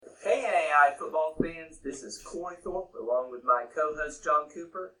NAIA football fans, this is Corey Thorpe along with my co-host John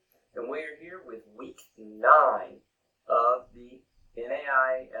Cooper, and we are here with week 9 of the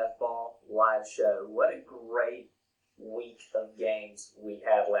NAIA F-Ball live show. What a great week of games we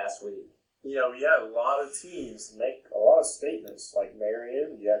had last week. You know, we had a lot of teams make a lot of statements, like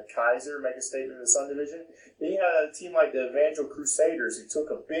Marion. You had Kaiser make a statement in the Sun Division. Then you had a team like the Evangel Crusaders who took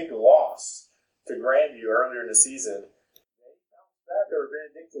a big loss to Grandview earlier in the season. They bounced back over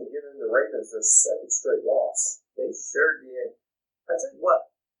Benedictine, giving the Ravens their second straight loss. They sure did. I tell you what,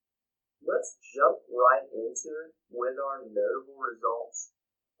 let's jump right into it with our notable results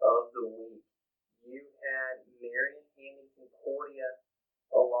of the week. You had Marion handing Concordia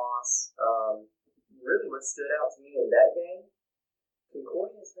a loss. Really what stood out to me in that game,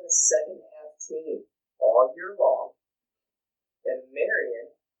 Concordia has been a second half team all year long, and Marion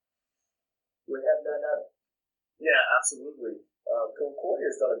would have none of it. Yeah, absolutely.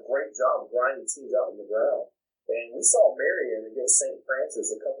 Concordia has done a great job grinding teams out on the ground. And we saw Marion against St.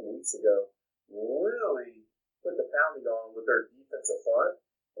 Francis a couple weeks ago really put the pounding on with their defensive front.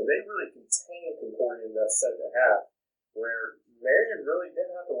 And they really contained Concordia in that second half, where Marion really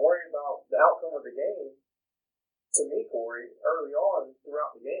didn't have to worry about the outcome of the game, to me, Corey, early on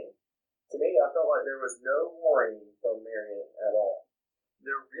throughout the game. To me, I felt like there was no worrying from Marion at all.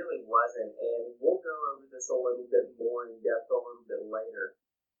 There really wasn't, and we'll go over this a little bit more in depth a little bit later.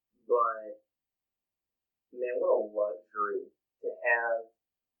 But, man, what a luxury to have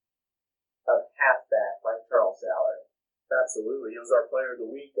a halfback like Charles Salary. Absolutely. He was our player of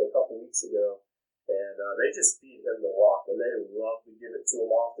the week a couple weeks ago. And they just feed him the rock, and they love to give it to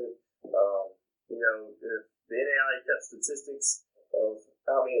him often. You know, if the NAIA kept statistics of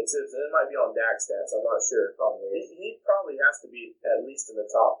how many attempts, and it might be on DAC stats, I'm not sure. He probably has to be at least in the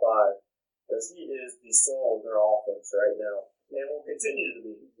top 5, because he is the soul of their offense right now, and will continue to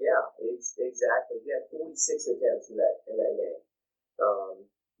be. Yeah, exactly. He had 46 attempts in that game.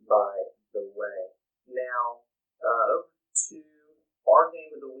 By the way, now over to our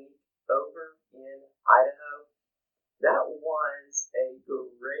game of the week over in Idaho. That was a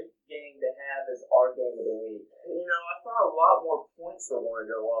great game to have as our game of the week. You know, I thought a lot more points were going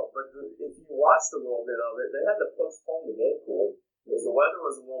to go up, but if you watched a little bit of it, they had to postpone the game, Corey, because the weather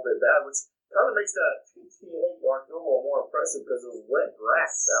was a little bit bad, which kind of makes that 58-yard field goal more impressive because it was wet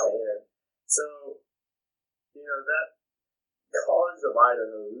grass out there. So, you know, that College of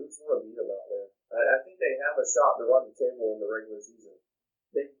Idaho, we just want to beat them out there. I think they have a shot to run the table in the regular season.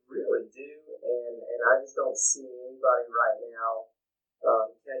 They really do, and I just don't see anybody right now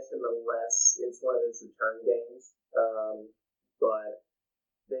catch them unless it's one of those return games. But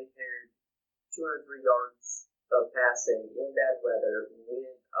they paired 203 yards of passing in bad weather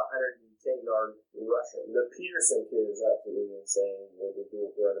with 110-yard rushing. The Peterson kid is absolutely insane with the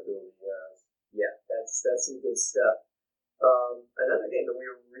dual threat ability he has. Yeah, that's some good stuff. Another game that we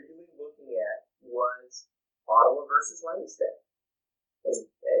were really looking at was Ottawa versus Langston. And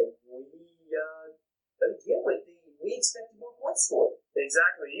we expected more points scored.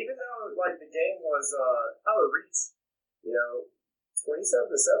 Exactly. Even though the game was out of reach, 27-7,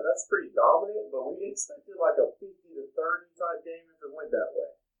 that's pretty dominant, but we expected a 50-30 type game if it went that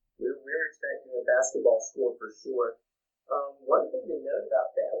way. We were expecting a basketball score for sure. One thing to note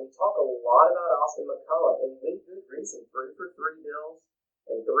about that, we talk a lot about Austin McCullough, and with good reason, 3 for 3 bills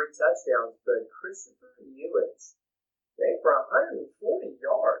and 3 touchdowns, but Christopher Ewins, for 140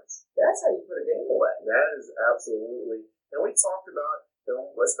 yards. That's how you put a game away. That is absolutely. And we talked about,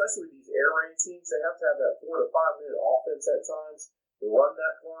 especially with these air raid teams, they have to have that 4 to 5 minute offense at times to run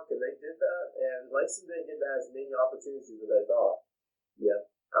that clock, and they did that. And Langston didn't get as many opportunities as they thought. Yeah.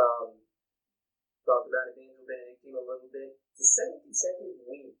 Talked about Evangel Benedictine a little bit. It's the second consecutive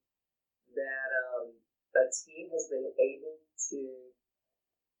week that a team has been able to,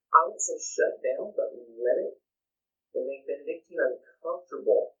 I wouldn't say shut down, but limit and make Benedictine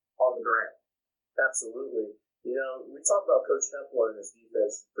uncomfortable on the ground. Absolutely. You know, we talked about Coach Hempler and his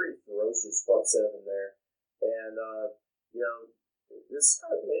defense, pretty ferocious front 7 there. And, this is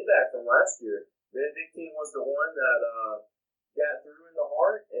kind of payback from last year. Benedictine was the one that got through in the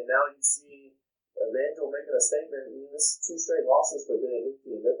heart, and now you see Evangel making a statement. I mean, this is 2 straight losses for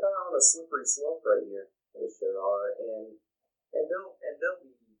Benedictine. They're kind of on a slippery slope right here. They sure are, and they'll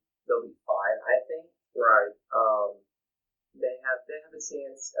be fine, I think. Right. They have a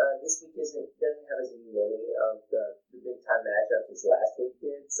chance. This week doesn't have as many of the big time matchups as last week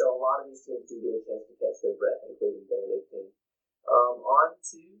did, so a lot of these teams do get a chance to catch their breath, including Benedictine. On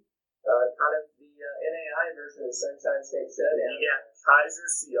to kind of the NAIA version of the Sunshine State Showdown. Yeah, Kaiser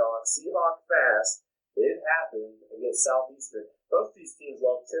Seahawks fast. It happened against Southeastern. both these teams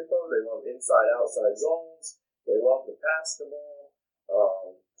love tempo. They love inside-outside zones. They love to pass the ball.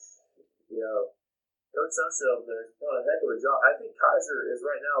 You know, Coach Osho over there has done a heck of a job. I think Kaiser is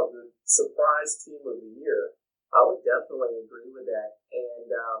right now the surprise team of the year. I would definitely agree with that. And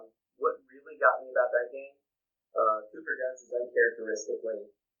what really got me about that game, Cooper Jones is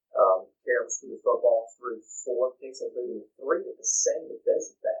uncharacteristically careless with the football, threw 4 picks, including 3 to the same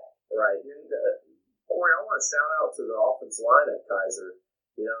defensive back. Right. And, Corey, I want to shout out to the offensive line at Kaiser.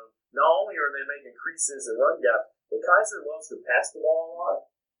 You know, not only are they making creases and run gaps, but Kaiser loves to pass the ball a lot.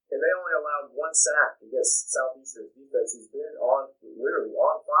 And they only allowed 1 sack against Southeastern's defense, who's been literally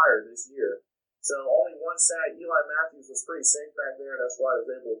on fire this year. So only 1 sack. Eli Matthews was pretty safe back there, and that's why he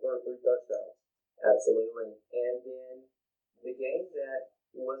was able to throw 3 touchdowns. Absolutely. And then the game that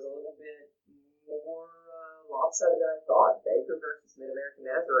was a little bit more lopsided than I thought, Baker versus Mid-American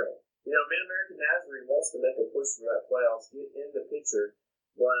Nazarene. You know, Mid-American Nazarene wants to make a push for that playoffs, get in the picture.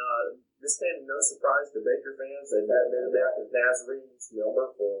 But this came no surprise to Baker fans. They've had Mid-American Nazarene's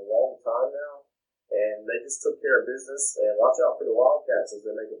number for a long time now. And they just took care of business. And watch out for the Wildcats as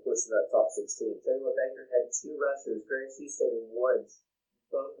they make a push for that top 16. Tell you what, Baker had 2 rushers, Greg Houston and Woods.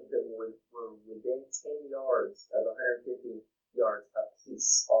 Both of them were within 10 yards of 150 yards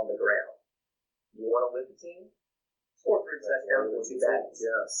apiece on the ground. You want to win the team? Score 3 touchdowns with 2 backs.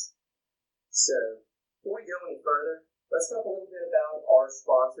 Yes. So, before we go any further, let's talk a little bit about our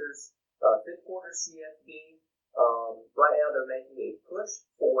sponsors. Fifth Quarter CFB. Right now, they're making a push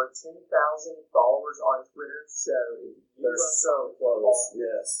for 10,000 followers on Twitter. So, if you they're so close.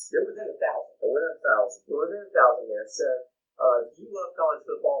 Yes. They're within 1,000. They're within 1,000. We're within 1,000 there. So, if you love college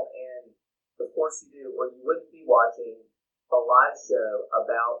football, and of course you do, or you wouldn't be watching a live show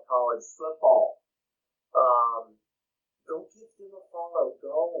about college football, go give them a follow.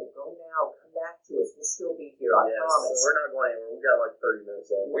 Go now. Come back to us. We'll still be here. I promise. So we're not going anywhere. We got like 30 minutes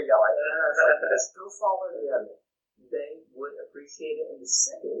left. We got like 30 minutes. Go follow them. They would appreciate it. And the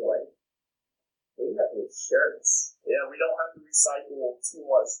second one, we have new shirts. Yeah, we don't have to recycle too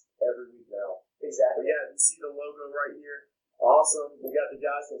much every week now. Exactly. But yeah, you see the logo right here. Awesome. We got the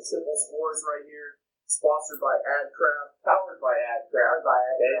guys from Simple Sports right here. Sponsored by AdCraft. Powered by AdCraft.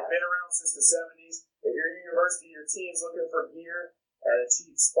 They've been around since the 70s. If you're a university, your team's looking for gear at a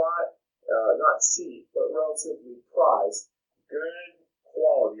cheap spot, not cheap, but relatively priced, good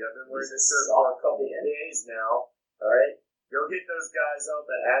quality. I've been wearing this shirt for a couple of days now. All right, go hit those guys up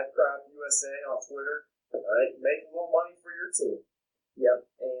at AdCraft USA on Twitter. All right, make a little money for your team. Yep,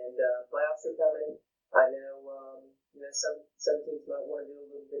 and playoffs are coming. I know, some teams might want to do a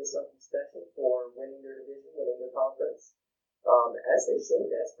little bit of something special for winning their division, winning their conference. As they should.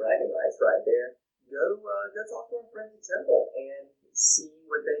 That's bragging rights right there. Go talk to our friends at Temple and see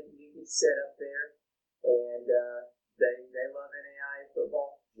what they can do to set up there. And they love NAIA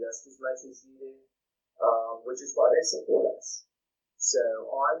football just as much as you do, which is why they support us. So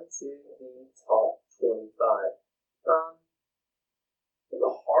on to the top 25. It was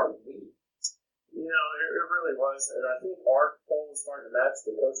a hard week. You know, it really was, and I think our poll is starting to match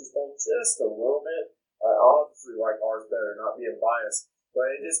the coaches' poll just a little bit. I obviously like ours better, not being biased. But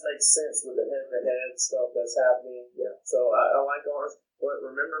it just makes sense with the head-to-head stuff that's happening. Yeah. So I like ours. But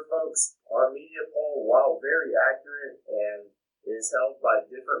remember, folks, our media poll, while very accurate and is held by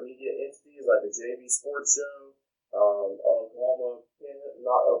different media entities like the JV Sports Show,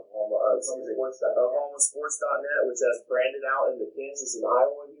 Oklahomasports.net, which has branded out into Kansas and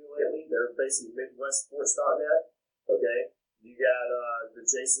Iowa here lately. They're basically MidwestSports.net. Okay. You got the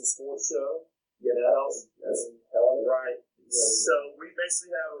Jason Sports Show. Yeah, that helps. That's right. So we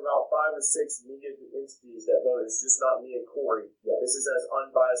basically have about 5 or 6 media entities that vote. It's just not me and Corey. Yeah, this is as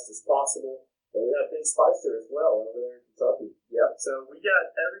unbiased as possible. And we have Big Spicer as well over there in Kentucky. Yep. So we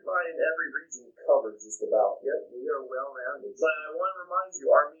got everybody in every region covered just about. Yep. We are well rounded. But I want to remind you,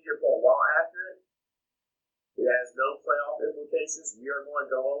 our media poll, while accurate, it has no playoff implications. We are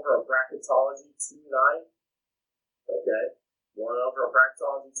going to go over a bracketology tonight. Okay? Going over a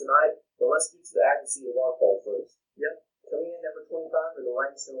bracketology tonight. But let's get to the accuracy of our poll first. Yep. Coming in number 25 for the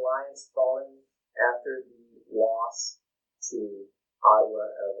Langston Lions, falling after the loss to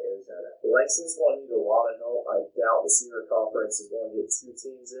Ottawa of Arizona. Langston's going to need a lot of help. I doubt the Senior Conference is going to get 2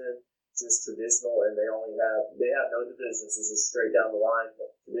 teams in, just traditional, and they have no divisions. It's just straight down the line.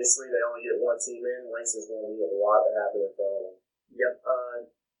 Traditionally, they only get 1 team in. Langston's going to need a lot to happen in front of them. Yep.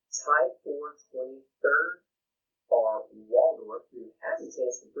 Tied for 23rd are Waldorf, who has a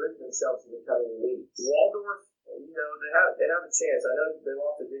chance to prove themselves in the coming weeks. Waldorf, they have a chance. I know they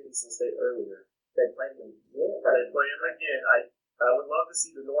lost to Dickinson State earlier. They played them again. I would love to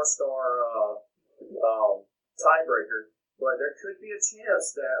see the North Star tiebreaker, but there could be a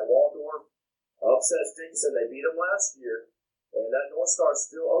chance that Waldorf upsets Dickinson. They beat them last year, and that North Star is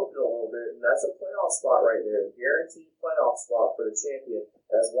still open a little bit, and that's a playoff spot right there, guaranteed playoff spot for the champion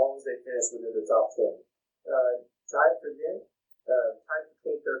as long as they finish within the top 20. Tied for them, tied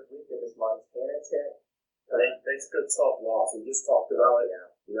for 23rd week in this Montana Tech. They took a tough loss. We just talked about it. Yeah.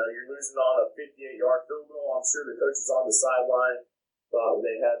 You know, you're losing on a 58-yard field goal. I'm sure the coaches on the sideline thought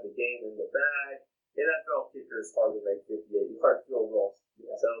they had the game in the bag. NFL kickers hardly make 58-yard field goals.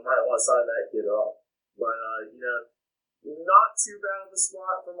 Yeah. So you might want to sign that kid up. But, you know, not too bad of a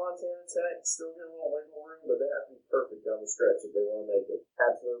spot for Montana Tech. Still get a little wiggle room, but they have to be perfect down the stretch if they want to make it.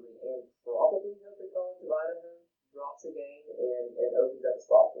 Absolutely. And probably Notre College of Idaho drops a game and opens up a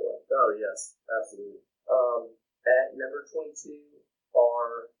spot for them. Oh, yes. Absolutely. At number 22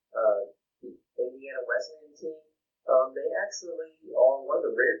 are the Indiana Wesleyan team. They actually are one of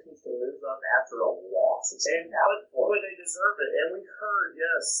the rare teams to move up after a loss. But they deserve it. And we heard,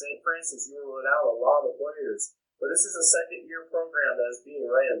 yes, St. Francis, you were without a lot of players. But this is a second-year program that is being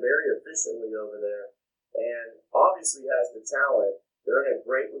ran very efficiently over there and obviously has the talent. They're in a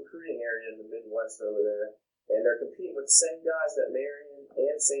great recruiting area in the Midwest over there. And they're competing with the same guys that Marion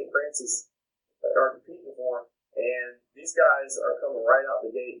and St. Francis are competing for. And these guys are coming right out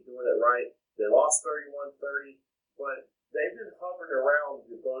the gate doing it right. They lost 31-30, but they've been hovering around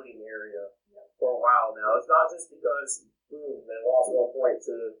the voting area for a while now. It's not just because, boom, they lost 1 point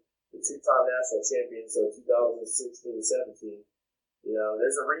to the two-time national champions of 2016-17. You know,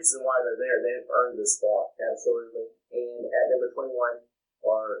 there's a reason why they're there. They've earned this spot. Absolutely. And at number 21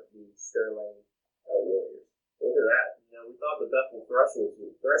 are the Sterling Warriors. Look at that. You know, we thought the Bethel Threshers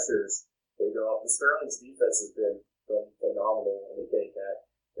would go up. The Sterling's defense has been phenomenal in the KCAT.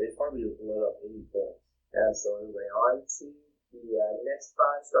 They've hardly let up any points. Absolutely. On to the next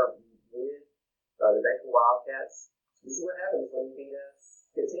five, start with the Baker Wildcats. This is what happens when you beat a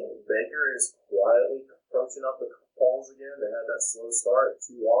good team. Baker is quietly approaching up the polls again. They had that slow start,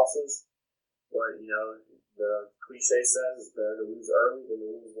 2 losses. But, you know, the cliche says it's better to lose early than to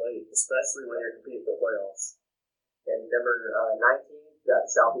lose late, especially when you're competing for playoffs. And number 19, got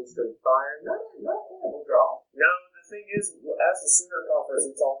Southeastern Fire. Not a horrible draw. No, the thing is, as the Sooner Conference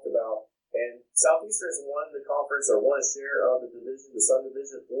we talked about, and Southeastern's won the conference or won a share of the division, the Sun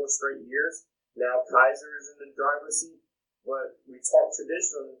Division, 4 straight years. Now Kaiser is in the driver's seat. But we talk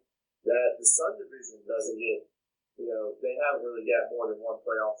traditionally that the Sun Division doesn't get, you know, they haven't really got more than one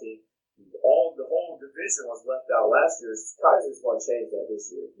playoff team. The whole division was left out last year. Kaiser's going to change that this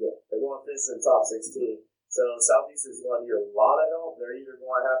year. Yeah. They're going to finish in the top 16. So Southeastern's going to need a lot of help. They're either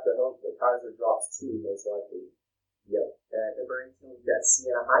going to have to hope that Kaiser drops 2, most likely. Yep. At number 18, we've got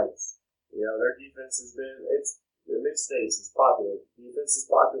Siena Heights. You know, their defense has been, the mid-states is popular. Defense is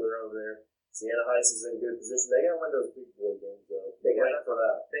popular over there. Siena Heights is in good position. They got to win those big boy games, though. They got for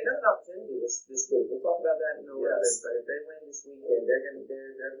that. They got an opportunity this week. We'll talk about that in a little bit. But if they win this weekend, they're going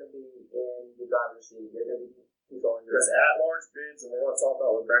to be in the driver's seat. They're going to be controlling the Because at-large bids, and we're going to talk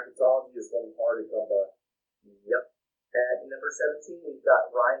about with bracketology, is going to be hard to come by. Yep. At number 17, we've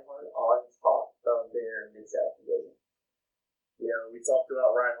got Reinhardt on top of their Mid-South division. You know, we talked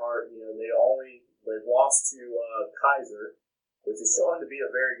about Reinhardt. You know, they've lost to Kaiser, which is shown to be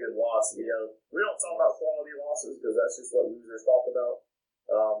a very good loss. You know, we don't talk about quality losses because that's just what losers talk about.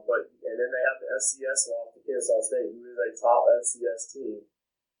 And then they have the FCS loss to Kennesaw State, who is a top FCS team.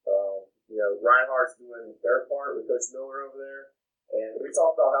 You know, Reinhardt's doing their part with Coach Miller over there, and we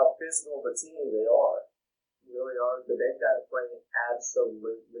talked about how physical of a team they are. Really are, but they've got to play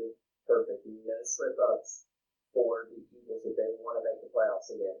absolutely perfect. No slip-ups for the Eagles if they want to make the playoffs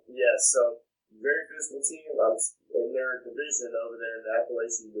again. Yes, so very physical team. In their division over there in the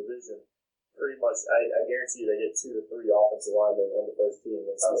Appalachian Division, pretty much, I guarantee you they get 2 to 3 offensive linemen on the first team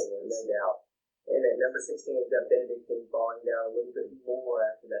this season. No doubt. And at number 16, we've got Benedictine falling down a little bit more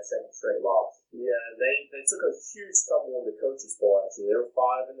after that second straight loss. Yeah, they took a huge tumble in the coaches' bowl, actually. They were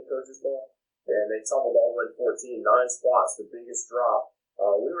 5 in the coaches' bowl. And they tumbled all the way to 14, 9 spots, the biggest drop.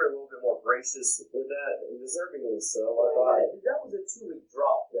 We were a little bit more gracious with that, and deservingly so. That was a 2-week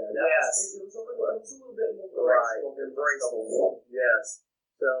drop, then. Yes. It was a little bit more graceful. Graceful. Yes.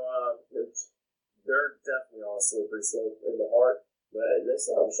 So they're definitely on a slippery slope in the heart, but they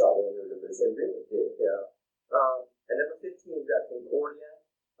still have a shot to win their division. They really did, yeah. At number 15, we've got Concordia,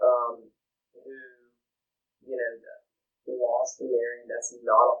 who, you know, lost to Marion. That's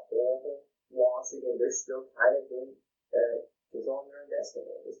not a horrible loss. Again, they're still kind of in controlling their own destiny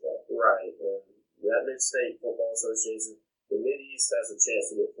at this point. Right. That Mid-State Football Association, the Mid-East has a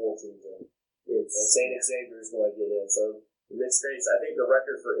chance to get 4 teams in. And St. Xavier is going to get in. So the Mid-States, I think the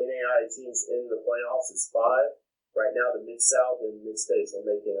record for NAIA teams in the playoffs is 5 right now the Mid-South and Mid-States are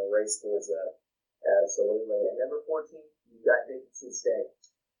making a race towards that. Absolutely. And number 14, you got Dickinson State.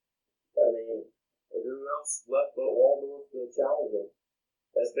 I mean, who else left but Waldorf to challenge them?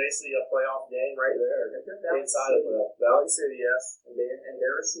 That's basically a playoff game right there. Inside of the Valley City, yes. And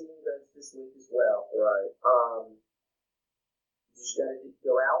they're receiving those this week as well. Right. You just got to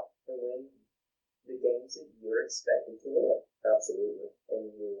go out and win the games that you're expected to win. Absolutely.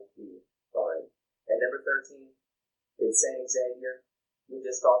 And you'll be fine. And number 13 is St. Xavier. We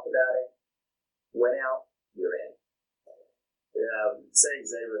just talked about it. Went out, you're in. Yeah, St.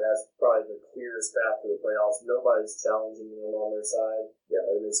 Xavier has probably the clearest path to the playoffs. Nobody's challenging them on their side. Yeah,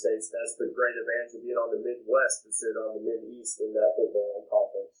 in the States, that's the great advantage of being on the Midwest instead of on the Mid-East in that football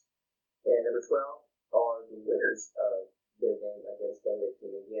conference. And number 12 are the winners of their game against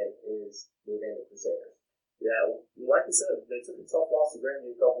Benedictine again is the Evander Crusaders. Yeah, like you said, they took a tough loss to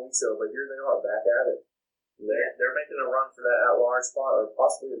Grandview a couple weeks ago, but here they are back at it. They're making a run for that at-large spot or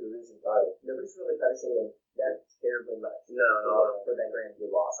possibly a division title. Nobody's really punishing them that terribly much. No. For that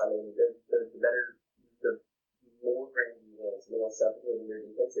Grandview loss. I mean, the more Grandview wins, the more suffocating their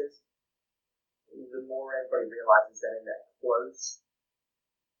defense is, the more everybody realizes that in that close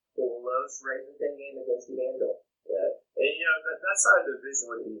Raven game against Evangel. Yeah. And, that side of the division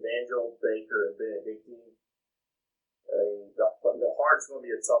with Evangel, Baker, and Benedictine, I mean, the Heart's going to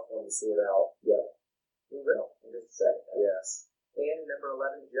be a tough one to sort out. Yeah. We will, in just a second. Yes. And number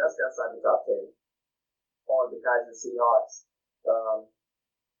 11, just outside the top 10, are the Kaiser Seahawks.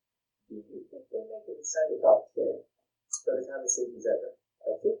 Do you think they make it inside the top 10 by the time the season's over?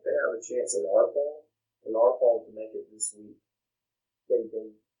 I think they have a chance in our poll to make it this week.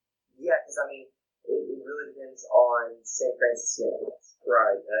 Yeah, because I mean, it really depends on St. Francis Smith.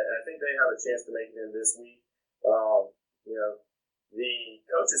 Right. I think they have a chance to make it in this week. The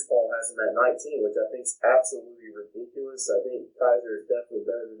coaches poll has them at 19, which I think is absolutely ridiculous. I think Kaiser is definitely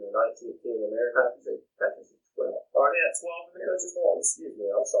better than the 19th team in America. Kaiser's 12. Are they at 12 in the coaches poll? Excuse me,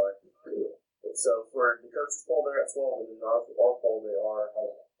 I'm sorry. So for the coaches poll, they're at 12, and in our poll, they are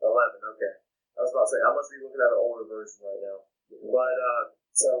 11. Okay. I was about to say, I must be looking at an older version right now. But,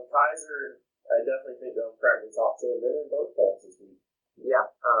 so Kaiser, I definitely think they'll crack the top 10. They're in both polls this week.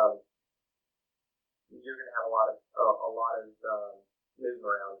 Yeah. You're going to have a lot of movement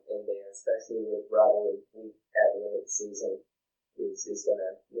around in there, especially with rivalry week at the end of the season is going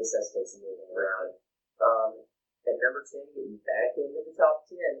to necessitate some moving around. At number 10, getting back into the top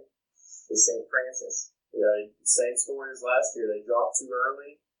 10 is St. Francis. Yeah, same story as last year. They dropped too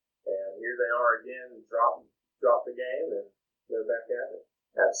early, and here they are again, drop the game, and they're back at it.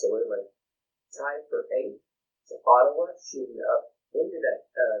 Absolutely. Tied for 8 to Ottawa, shooting up into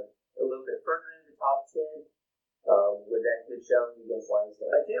that a little bit further into the top 10 with that good showing against Langston.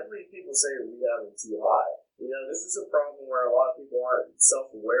 I can't believe people say we have them too high. This is a problem where a lot of people aren't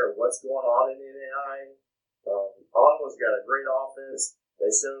self-aware of what's going on in NAI. Ottawa's got a great offense.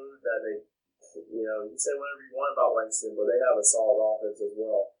 They showed that you can say whatever you want about Langston, but they have a solid offense as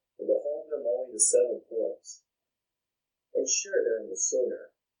well. And to hold them only to 7 points. And sure, they're in the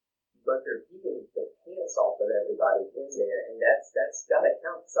Sooner, but they're beating the pants off of everybody in there, and that's got to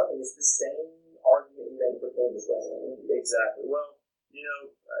count for something. It's the same argument you made for Kansas Wesleyan. Exactly. Well,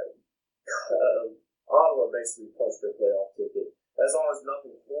 Ottawa basically punched their playoff ticket. As long as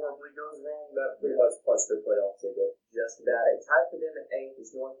nothing horribly goes wrong, that pretty much punched their playoff ticket. Just about it. Tied for them at 8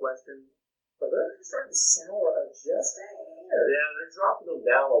 is Northwestern. But they're starting to sour just a hair. Yeah, they're dropping them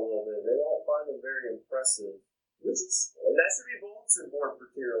down a little bit. They don't find them very impressive. And that should be bulletin board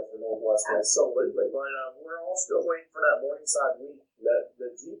material for Northwestern. Absolutely. But we're all still waiting for that Morningside week.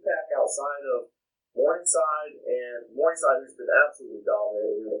 The GPAC outside of Morningside, who's been absolutely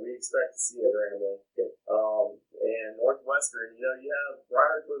dominant. We expect to see it randomly. And Northwestern, you have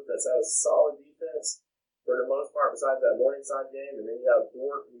Briarcliff that's had a solid defense for the most part besides that Morningside game. And then you have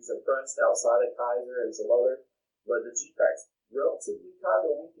Dordt, who's impressed outside of Kaiser and some other. But the GPAC's relatively kind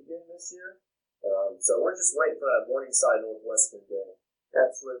of weak again this year. So we're just waiting for that Morningside Northwestern game.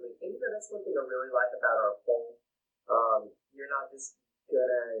 Absolutely. And that's one thing I really like about our poll. You're not gonna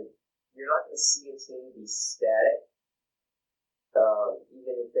see a team be static,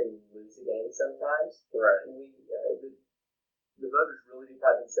 even if they lose a game sometimes. Right. The voters really do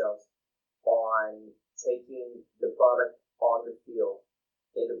pride themselves on taking the product on the field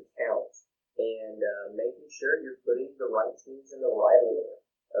into account and making sure you're putting the right teams in the right order.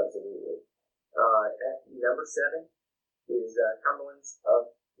 Absolutely. At number 7 is Cumberland's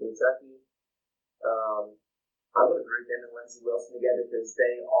of Kentucky. I'm going to group them and Lindsey Wilson together because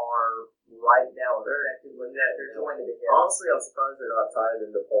they are right now effectively they're joined at the hip. Honestly, I'm surprised they're not tied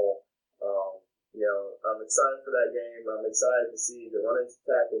in the poll. I'm excited for that game. I'm excited to see the running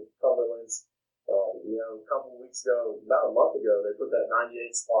attack of Cumberland's. A couple of weeks ago, about a month ago, they put that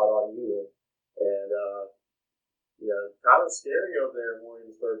 98 spot on Union. And, kind of scary over there in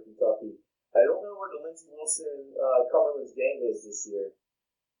Williamsburg, Kentucky. I don't know where the Lindsey Wilson Cumberland's game is this year.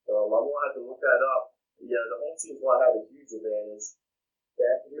 I'm going to have to look that up. Yeah, the home team's going to have a huge advantage.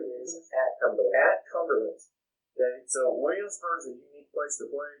 That is at Cumberland. At Cumberland. Okay, so Williamsburg's a unique place to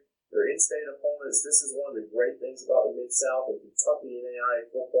play. They're in-state opponents. This is one of the great things about the Mid-South and Kentucky NAIA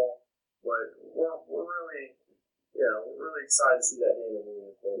football. But we're really excited to see that game in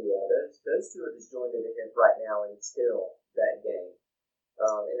Williamsburg. Yeah, those two are just joined at the hip right now until that game.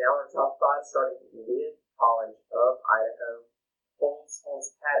 And now our top five, starting with College of Idaho.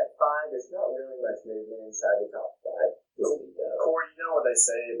 Holds pat at 5. There's not really much movement inside the top 5. Corey, you know what they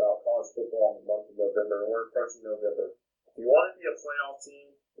say about college football in the month of November, and we're approaching November. If you want to be a playoff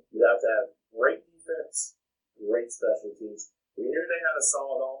team, you have to have great defense, great special teams. We knew they had a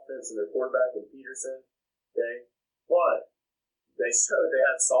solid offense and their quarterback in Peterson, okay? But they showed they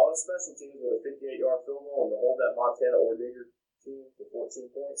had solid special teams with a 58-yard field goal and to hold that Montana Ordigger team to 14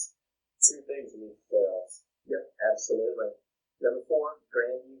 points. Two things we need for playoffs. Yep, absolutely. Number 4,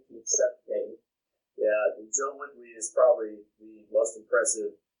 Grandview keeps suffocating. Yeah, Joe Woodley is probably the most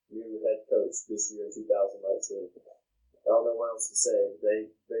impressive new head coach this year in 2019. I don't know what else to say.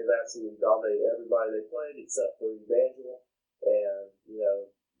 They've absolutely dominated everybody they played except for Evangel, and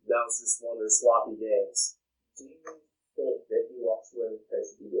that was just one of their sloppy games. Do you think that he walks away with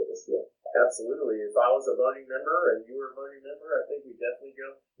Coach B this year? Absolutely. If I was a voting member and you were a voting member, I think we definitely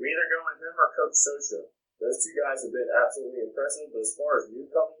go. We either go with him or Coach Socha. Those two guys have been absolutely impressive, but as far as new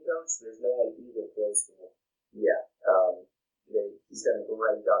coming coach, there's no one even close to him. Yeah, he's done a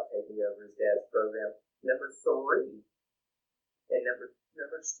great job taking over his dad's program. Number 3, and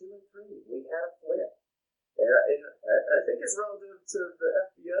numbers 2 and 3, we had a flip. And I think it's relative to the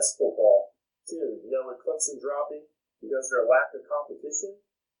FBS football, too. With Clemson dropping because of their lack of competition.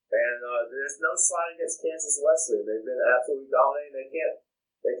 And there's no slide against Kansas Wesleyan. They've been absolutely dominating.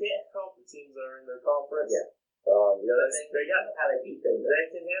 They can't help the teams that are in their conference. Yeah. They got how they beat them. They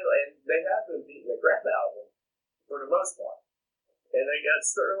can handle, and they have been beating the crap out of them for the most part. And they got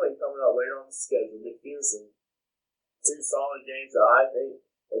Sterling coming up later on the schedule. McPherson, 2 solid games that I think,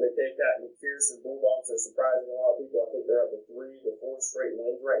 and they take that McPherson Bulldogs are surprising a lot of people. I think they're up to 3 to 4 straight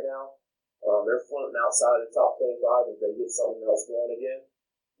wins right now. They're floating outside of the top 25 if they get something else going again.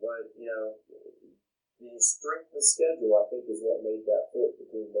 But the strength of schedule, I think, is what made that flip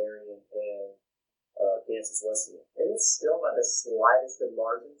between Marion and Kansas Wesleyan. And it's still by the slightest of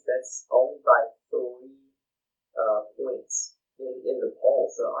margins. That's only by 3 points in the poll.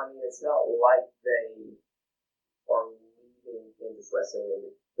 So, it's not like they are leaving Kansas Wesleyan in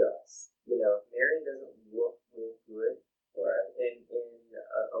the dust. Marion doesn't look real good. Right. And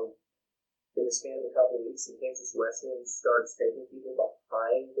in the span of a couple of weeks, and Kansas Wesleyan starts taking people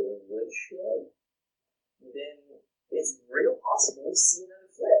behind the woodshed, then it's real possible we see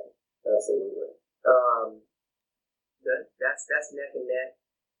another flip. Absolutely. That's neck and neck.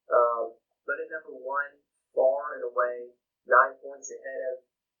 But at number 1, far and away, 9 points ahead of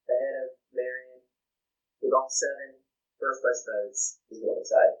Marion, with all 7 first place votes is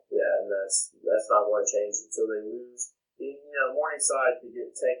Morningside. Yeah, and that's not going to change until they lose. Morningside could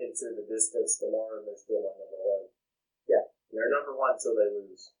get taken to the distance tomorrow, and they're still my number 1. Yeah, they're number 1 until they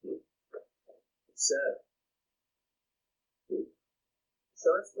lose.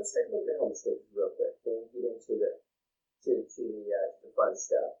 So let's take a look at home states real quick before we get into the fun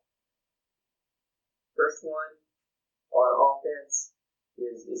stuff. First one on offense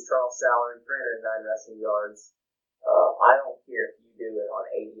is Charles Salary, 309 rushing yards. I don't care if you do it on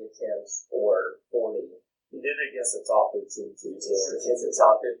 80 attempts or 40. He did it against the top 15 teams. Against the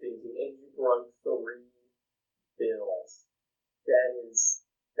top 15 team, and you broke 3 bills.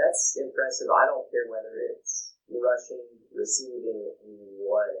 That's impressive. I don't care whether it's rushing, receiving,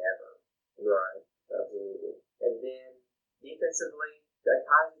 whatever. Right, absolutely. And then defensively, the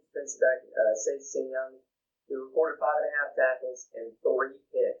Kaiser defensive back, Sage Young, who recorded 5.5 tackles and 3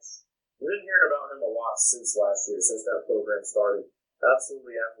 picks. We've been hearing about him a lot since last year, since that program started.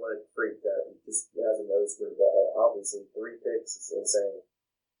 Absolutely athletic freak that just has a nose for the ball. Obviously, 3 picks is insane.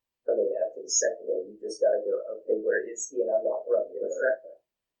 After the second one, you just got to go, okay, where is he? And I'm not running.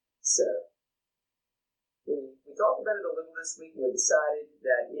 So, we talked about it a little this week, and we decided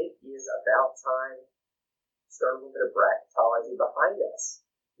that it is about time to start a little bit of bracketology. Behind us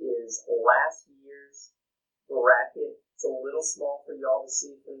is last year's bracket. It's a little small for y'all to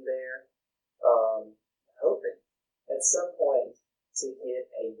see from there. Hoping at some point to get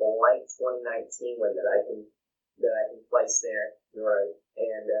a blank 2019 one that I can place there. Right.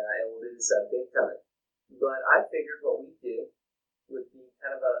 And we'll do this big time. But I figured what we do would be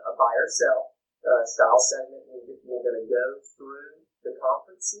kind of a buy or sell style segment. We're going to go through the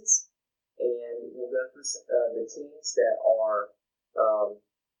conferences, and we'll go through the teams that are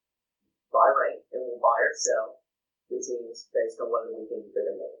buy rank, and we'll buy or sell the teams based on whether we think they're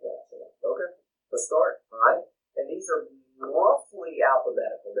going to make the playoffs or not. Okay, let's start. All right, and these are roughly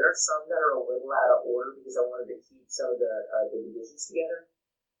alphabetical. There are some that are a little out of order because I wanted to keep some of the divisions together,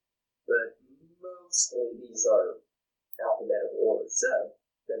 but mostly these are alphabetical order. So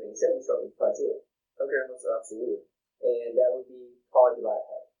that being said, we start with Frontier. Okay, that's absolutely. And that would be College of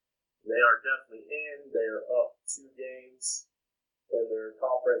Idaho. They are definitely in. They are up 2 games in their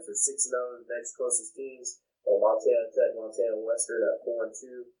conference. They're 6-0. The next closest teams are Montana Tech, Montana Western at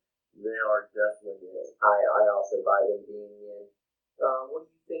 4-2. They are definitely in. I also buy them being in. What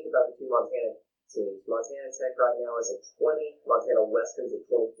do you think about the 2 Montana teams? Montana Tech right now is at 20. Montana Western's at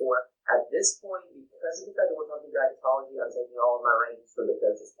 24. At this point, because of the fact that we're talking bracketology, I'm taking all of my rankings from the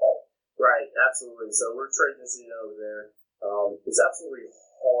coach's poll. Right, absolutely. So we're transitioning over there. It's absolutely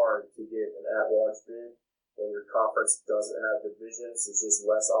hard to get an at-large bid when your conference doesn't have divisions. It's just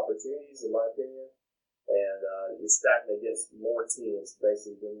less opportunities, in my opinion. And you're stacking against more teams,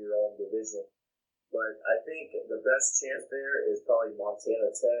 basically, than your own division. But I think the best chance there is probably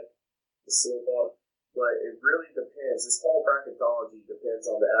Montana Tech, the slip up. But it really depends. This whole bracketology depends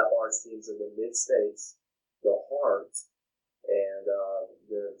on the at-large teams in the mid-states, the Heart, and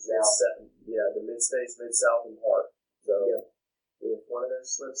the mid-states, mid-south, and Heart. So if one of those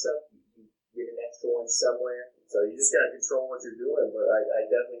slips up, you get an extra one somewhere. So you just got to control what you're doing. But I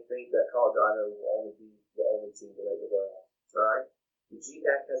definitely think that College of Idaho will only be the only team to make the playoffs. All right. The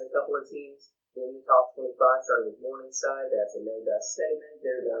GPAC has a couple of teams in the top 25, starting with Morningside. That's a no-dust statement.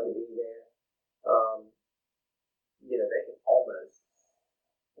 They're going to be there. They can almost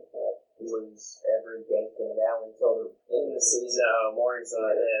lose every game from now until the end of the season. No,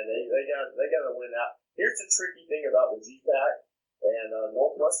 Morningside, they got to win out. Here's the tricky thing about the GPAC, and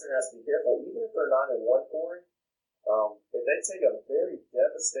Northwestern has to be careful, even if they're 9-1, Corey. If they take a very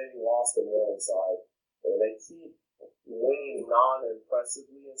devastating loss to Morningside, and they keep winning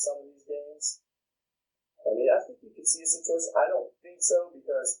non-impressively in some of these games, I mean, I think you could see a situation. I don't think so,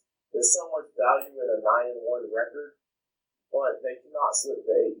 because there's so much value in a 9-1 record, but they cannot slip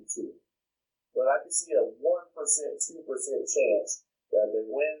to 8-2. But I can see a 1%, 2% chance that they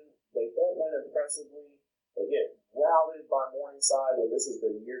don't win impressively, they get routed by Morningside, and this is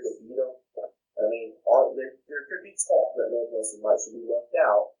the year to beat them. I mean, there could be talk that Northwestern should be left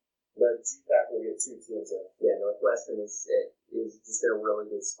out, but GPAC will get 2 teams in. Yeah, Northwestern is just in a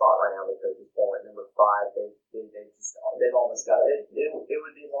really good spot right now because it's at number 5. They've almost got it. It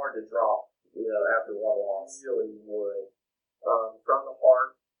would be hard to drop, after one loss. It really would. From the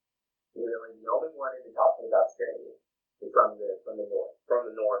Heart, really the only one in the top 25 straight from the north. From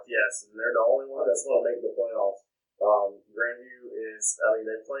the north, yes, and they're the only one that's going to make the playoffs. Grandview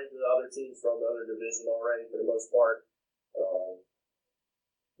they played the other teams from the other division already for the most part.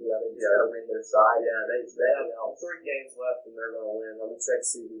 They just got to win their side. Yeah, they have 3 games left and they're going to win. Let me check to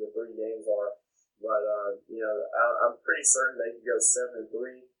see who the 3 games are. But I'm pretty certain they could go 7-3,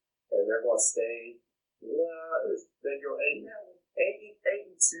 and they're going to stay. They go 8-2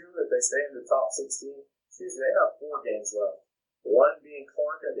 if they stay in the top 16. Excuse me, they have 4 games left. One being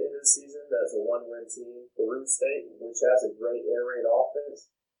Clark at the end of the season, that's a 1-win team. Peru State, which has a great air raid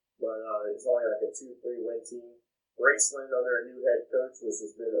offense, but it's only like a 2-3 win team. Graceland under a new head coach, which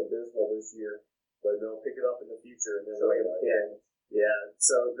has been abysmal this year, but they'll pick it up in the future and then win again. Yeah,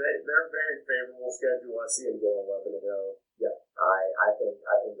 so they're very favorable schedule. I see them going 11-0. Yeah, I think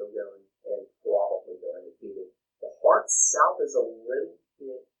they'll go and probably go undefeated. The Heart South is a little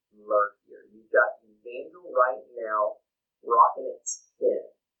bit murkier. You've got Evangel right now rocking at 10.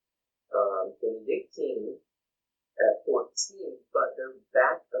 Benedictine at 14, but they're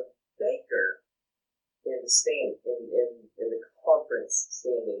back of Baker in the conference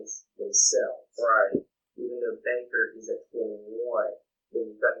standings themselves. Right. Even though Baker is at 21. Then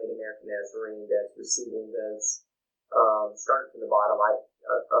you've got Mid-American Nazarene that's receiving votes. Starting from the bottom,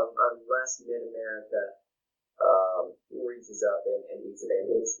 unless Mid-America reaches up and beats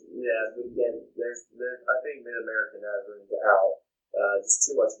Evangelist. Yeah, again, I think Mid-American Nazarene's out. Just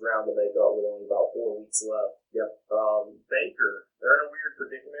too much ground to make up with only about 4 weeks left. Yep. Baker, they're in a weird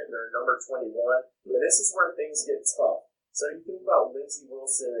predicament. They're number 21. And this is where things get tough. So you think about Lindsey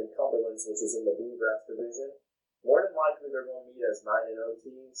Wilson and Cumberland's, which is in the Bluegrass division. More than likely, they're going to meet as 9-0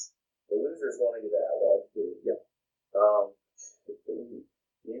 teams. The loser's going to get that large bid. Yep.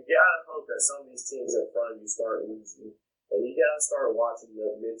 You gotta hope that some of these teams in front of you start losing, and you gotta start watching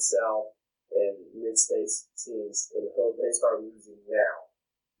the Mid South and Mid States teams and hope they start losing now.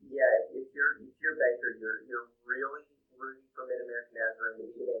 Yeah, if you're Baker, you're really rooting for Mid American Nazarene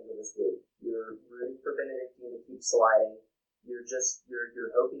to beat Evangel this week. You're rooting for Benedictine to keep sliding. You're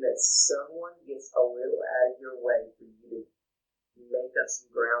hoping that someone gets a little out of your way for you to make up some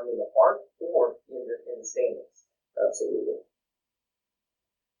ground in the heart or in the standings. Absolutely.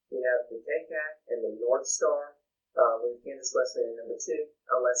 We have the KCAC and the North Star. We have Kansas Wesleyan at number 2,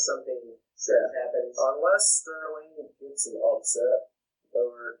 unless something strange happens. Unless Sterling gets an upset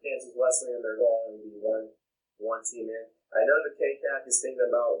over Kansas Wesleyan, they're going to be one team in. I know the KCAC is thinking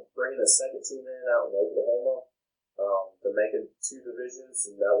about bringing a second team in out in Oklahoma to make it 2 divisions,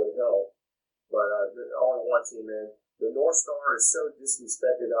 and that would help. But only one team in. The North Star is so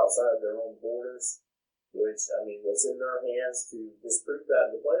disrespected outside of their own borders, which, I mean, it's in their hands to disprove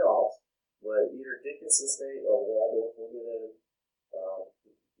that in the playoffs. But either Dickinson State or Waldorf will get in.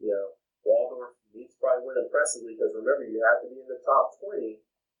 Waldorf needs to probably win impressively because remember, you have to be in the top 20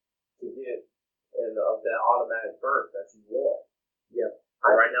 to get in that automatic berth that you want. Yep.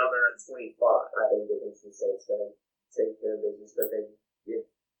 Right now they're at 25. I think Dickinson State's going to take care of business, but if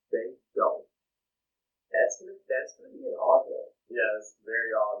they don't, that's going to be an odd one. Yeah, it's a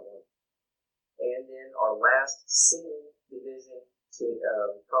very odd one. And then our last single division team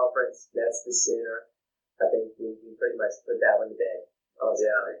conference, that's the Sooner. I think we pretty much put that one to bed.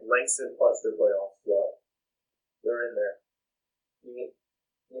 Langston punched their playoff slot. They're in there. You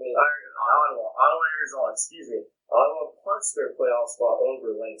mean Ottawa, Arizona, excuse me. Ottawa punched their playoff spot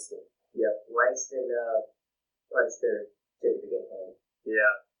over Langston. Yep, Langston punched their ticket to get home.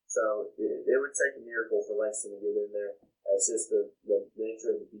 Yeah, so it would take a miracle for Langston to get in there. That's just the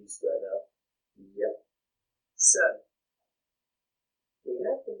nature of the beast right now. Yep. So, we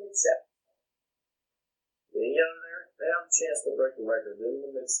have the Mid-South. They have a chance to break the record in the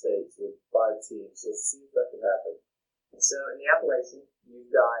Mid-States with 5 teams. Let's see if that can happen. So, in the Appalachian,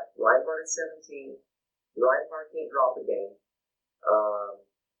 you've got Reinhardt at 17. Reinhardt can't drop a game.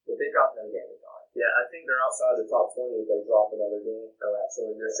 If they drop another game, they're gone. Yeah, I think they're outside the top 20 if they drop another game. Oh,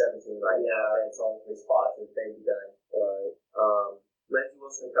 absolutely. They're 17 right now. It's only 3 spots if they'd be done. Right. Lindsey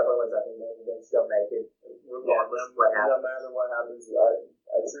Wilson and Cumberland's, I think both of them still make it, regardless of what happens. No matter what happens,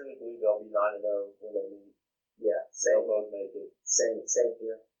 I truly believe they'll be 9-0 when they meet. Yeah, same. They'll both make it. Same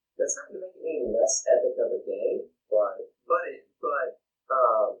here. That's not going to make it any less epic of a game. Right. But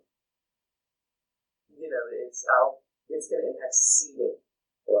it's going to impact seeding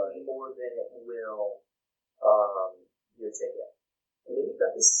more than it will your ticket. And then you've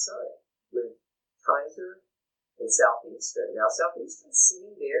got the Sun with Kaiser and Southeastern. Now Southeastern's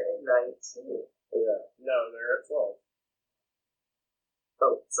sitting there at 19. Yeah. No, they're at 12.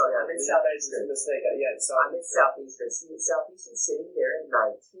 Oh, sorry, I meant Southeastern. Mistake. Yeah, I meant Southeastern. Southeastern sitting there at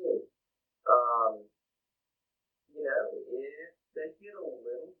 19. If they get a little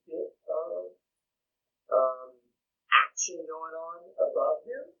bit of action going on above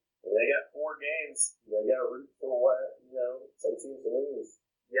them, they got 4 games. They got to root for what some teams to lose.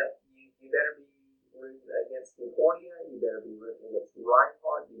 Yep, you better be rooting against Concordia. You better be rooting against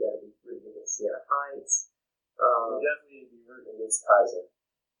Reinhardt. You better be rooting against Sierra Heights. You definitely need to be rooting against Kaiser.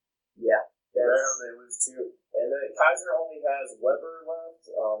 Yeah. There they lose 2. And then Kaiser only has Weber left,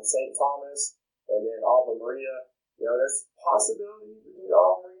 St. Thomas, and then Ave Maria. There's possibility between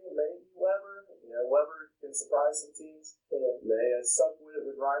Ave Maria and maybe Weber. Weber can surprise some teams. They stuck with it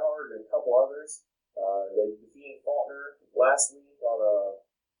with Reinhardt and a couple others. They defeated Faulkner last week on a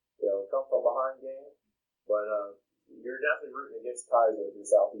come from behind game. But you're definitely rooting against Kaiser if you're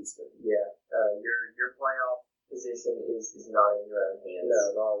Southeastern. Yeah. Your playoff position is not in your own hands.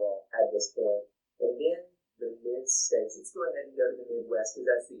 No, not at all. At this point. And then the Mid-States. Let's go ahead and go to the Midwest because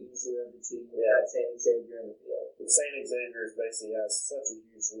that's the easier of the two. Yeah, St. Xavier in the field. St. Xavier basically has such a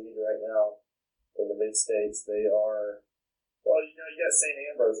huge lead right now in the Mid-States. They are, you got St.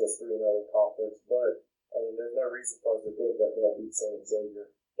 Ambrose that's 3-0 conference, but there's no reason for us to think that they'll beat St.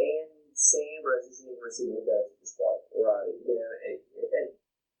 Xavier. And St. Ambrose isn't even receiving a dose at this point. Right.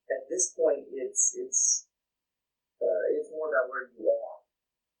 At this point, it's more about where you are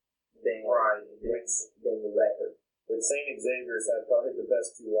than the record. But St. Xavier's had probably the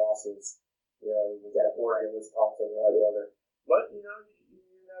best 2 losses. With Oregon, Wisconsin, Whitewater. But you never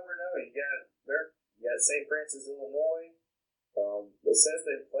know. You got St. Francis, Illinois. It says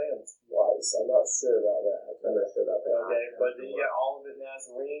they play them twice. I'm not sure about that. Okay, but then you got Olivet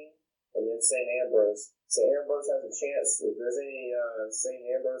Nazarene and then St. Ambrose. St. Ambrose has a chance. If there's any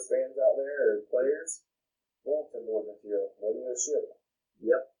St. Ambrose fans out there or players, bulletin board material. When you ship.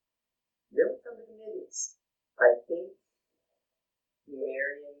 Yep. Then we come to the Mid-East. I think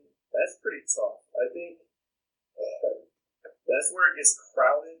Marion. That's pretty tough. I think that's where it gets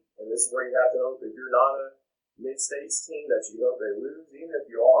crowded, and this is where you have to hope if you're not a mid-states team that you hope they lose. Even if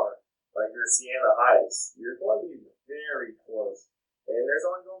you are, like your Siena Heights, you're going to be very close. And there's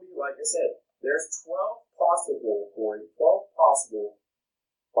only going to be, like I said, there's 12 possible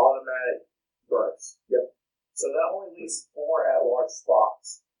automatic berths. Yep. So that only leaves 4 at-large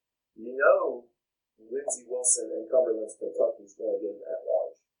spots. You know, Lindsey Wilson and Cumberland's Kentucky is going to get an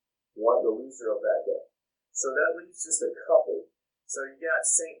at-large. One, the loser of that game. So that leaves just a couple. So you got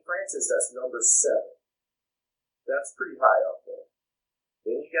St. Francis, that's number 7. That's pretty high up there.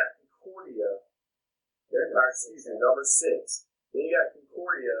 Then you got Concordia, number 6. Then you got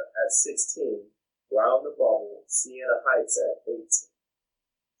Concordia at 16, right on the bubble. Siena Heights at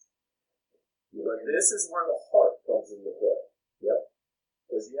 18. But this is where the heart comes into play. Yep.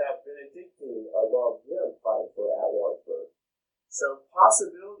 Because you have Benedictine above them fighting for at-large berth. So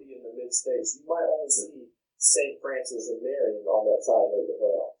possibility in the mid-states, you might only see St. Francis and Marion on that side make the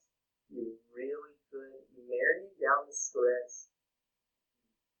playoffs. You really could. Marion down the stretch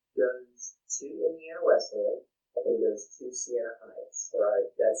goes to Indiana Wesleyan and goes to Siena Heights. Right.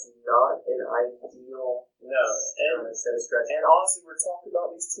 That's not an ideal set of stretch. And honestly, we're talking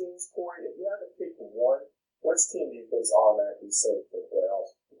about these teams, Corey. If you had to pick one, which team do you think is automatically safe for the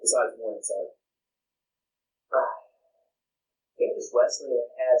playoffs besides one side? Kansas Wesleyan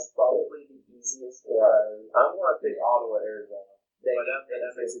has probably the easiest road. I'm going to pick Ottawa, Arizona.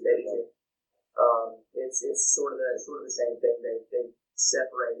 That makes it easy. It's sort of the same thing. They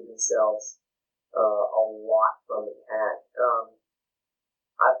separated themselves a lot from the pack.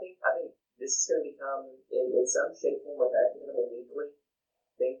 I think this is going to become in some shape, form, or fashion kind of a weekly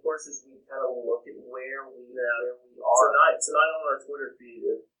thing for us as we kind of look at where we are. Tonight on our Twitter feed,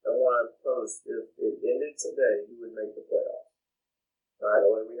 if I want to post, if it ended today, who would make the playoffs? All right,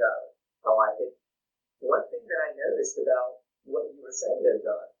 the way we have it. I like it. One thing that I noticed about what you were saying there,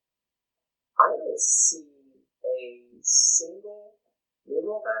 John, I don't see a single, let me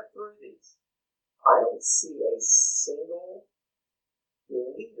roll back through these. I don't see a single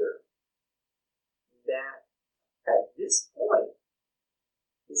leader that at this point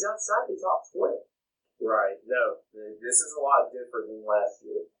is outside the top 20. Right. No, this is a lot different than last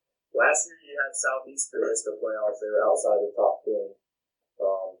year. Last year you had Southeastern miss the playoffs. They were outside the top 20.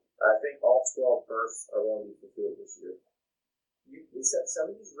 I think all 12 berths are going to be fulfilled this year. Some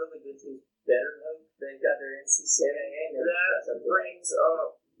of these really good teams better hope they've got their NCCAA. That brings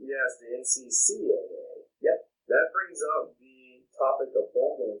up, yes, the NCCAA. Yep. That brings up the topic of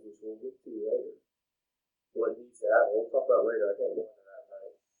bowl games, which we'll get to later. What needs to happen? We'll talk about later. I can't go into that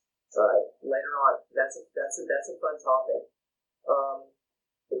tonight. All right. Later on. That's a fun topic. A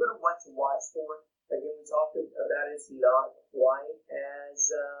bit of what to watch for. Again, we talked about it's not quite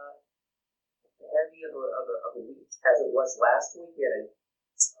as heavy of a week as it was last week. We had a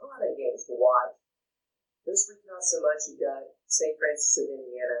ton of games to watch. This week, not so much. You got St. Francis of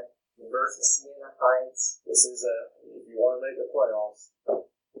Indiana versus Siena Heights. This is if you want to make the playoffs.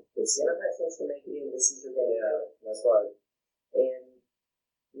 If Siena Heights wants to make it in, this is your game. Yeah, that's right. And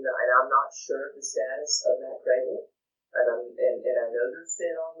I'm not sure of the status of Matt Craven. And I know they're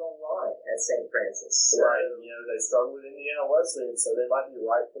thin on the line at St. Francis. So, right. They struggle with Indiana Wesleyan, so they might be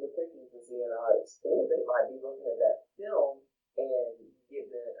right for the picking for Siena Heights. Or they might be looking at that film and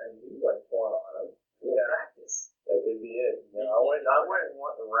getting a new one poured on them in practice. That could be it. I wouldn't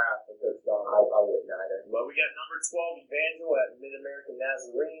want the wrath of Coach Don. I wouldn't either. But we got number 12, Evangel at Mid-American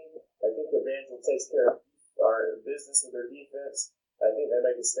Nazarene. I think Evangel takes care of our business with their defense. I think they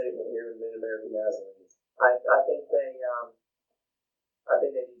make a statement here in Mid-American Nazarene. I think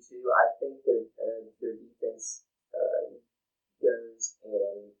they do too. I think their defense goes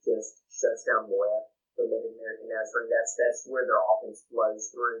and just shuts down Moya for Mid-American Nazarene. That's where their offense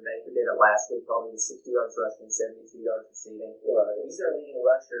flows through. They did it last week, holding 60 yards rushing, 72 yards receiving. Right. He's their leading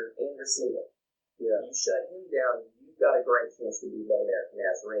rusher and receiver. Yeah. You shut him down, you've got a great chance to beat Mid-American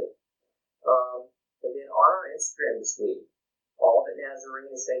Nazarene. And then on our Instagram this week, All of It Nazarene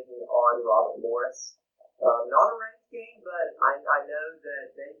is taking on Robert Morris. Not a ranked game, but I know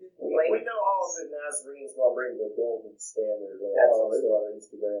that they've been playing. We know All of It Nazarene is going to bring the golden standard when it comes to our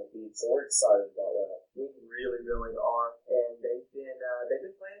Instagram feed, so we're excited about that. We really, really are, and they've been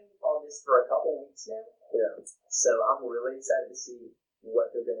planning on this for a couple weeks now. Yeah. So I'm really excited to see what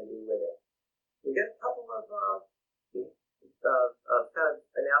they're going to do with it. We got a couple of kind of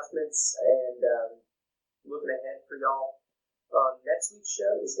announcements and looking ahead for y'all. Next week's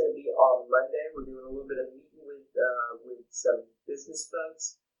show is going to be on Monday. We're doing a little bit of meet and with some business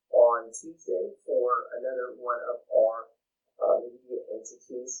folks on Tuesday for another one of our media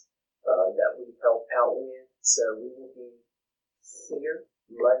entities that we help out with. So we will be here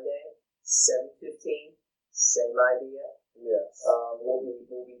Monday, 7:15. Same idea. Yes. We'll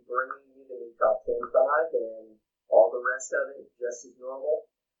be bringing you the new top 25 and all the rest of it just as normal.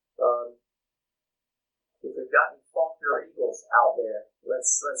 If we've got any Faulkner Eagles out there,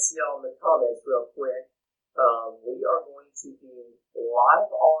 let's see y'all in the comments real quick. We are going to be live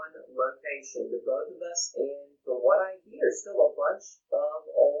on location, the both of us, and from what I hear, still a bunch of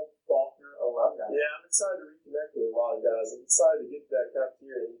old Faulkner alumni. Yeah, I'm excited to reconnect with a lot of guys. I'm excited to get to that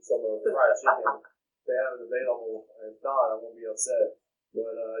cafeteria and eat some of the fried chicken. They have it available. If not, I won't be upset.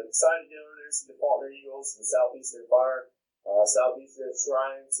 But excited to get over there, see the Faulkner Eagles, the Southeastern Fire. Southeastern is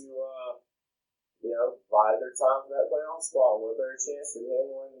trying to, bide their time for that playoff spot. What better chance than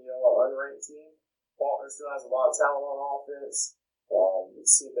handling, an unranked team? Faulkner still has a lot of talent on offense.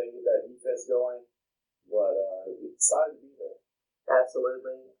 Let's see if they can get that defense going. But excited to be there.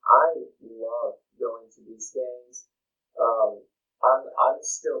 Absolutely. I love going to these games. I'm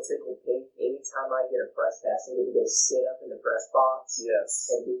still tickled pink anytime I get a press pass and get to go sit up in the press box. Yes.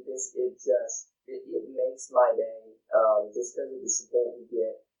 And do this. It makes my day, just because of the support we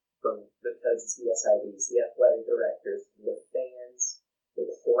get from the coaches, the SIDs, the athletic directors, the fans, the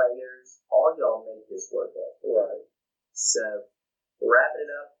players. All y'all make this worth it. Right. So, wrapping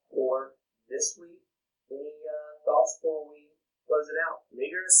it up for this week. Any thoughts before we close it out? I'm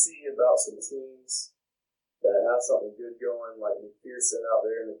eager to see about some teams that have something good going, like McPherson out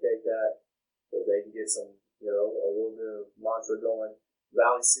there in the KCAC, if they can get some, a little bit of mantra going.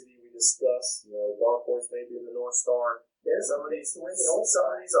 Valley City, we discussed, Dark Horse maybe in the North Star. There's some of these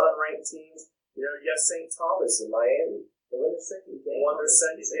unranked teams. You got St. Thomas in Miami. They won their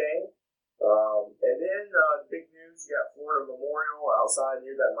second game. And then big news, you got Florida Memorial outside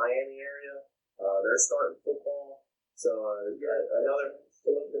near that Miami area. They're starting football. So another to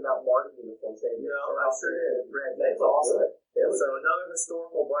look at the Mount Martin uniforms. I sure did. That's awesome. So another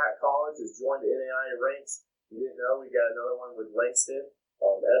historical black college has joined the NAIA ranks. You didn't know, we got another one with Langston.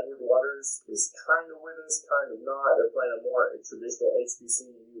 Edward Lutters is kind of with us, kind of not. They're playing a more traditional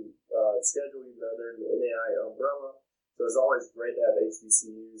HBCU schedule, even though they're in the NAIA umbrella. So it's always great to have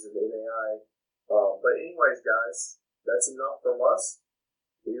HBCUs in the NAIA. But anyways, guys, that's enough from us.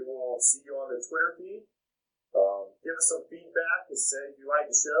 We will see you on the Twitter feed. Give us some feedback and say if you like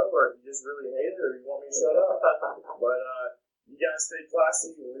the show or if you just really hate it or you want me to shut up. But you guys stay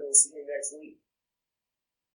classy and we will see you next week.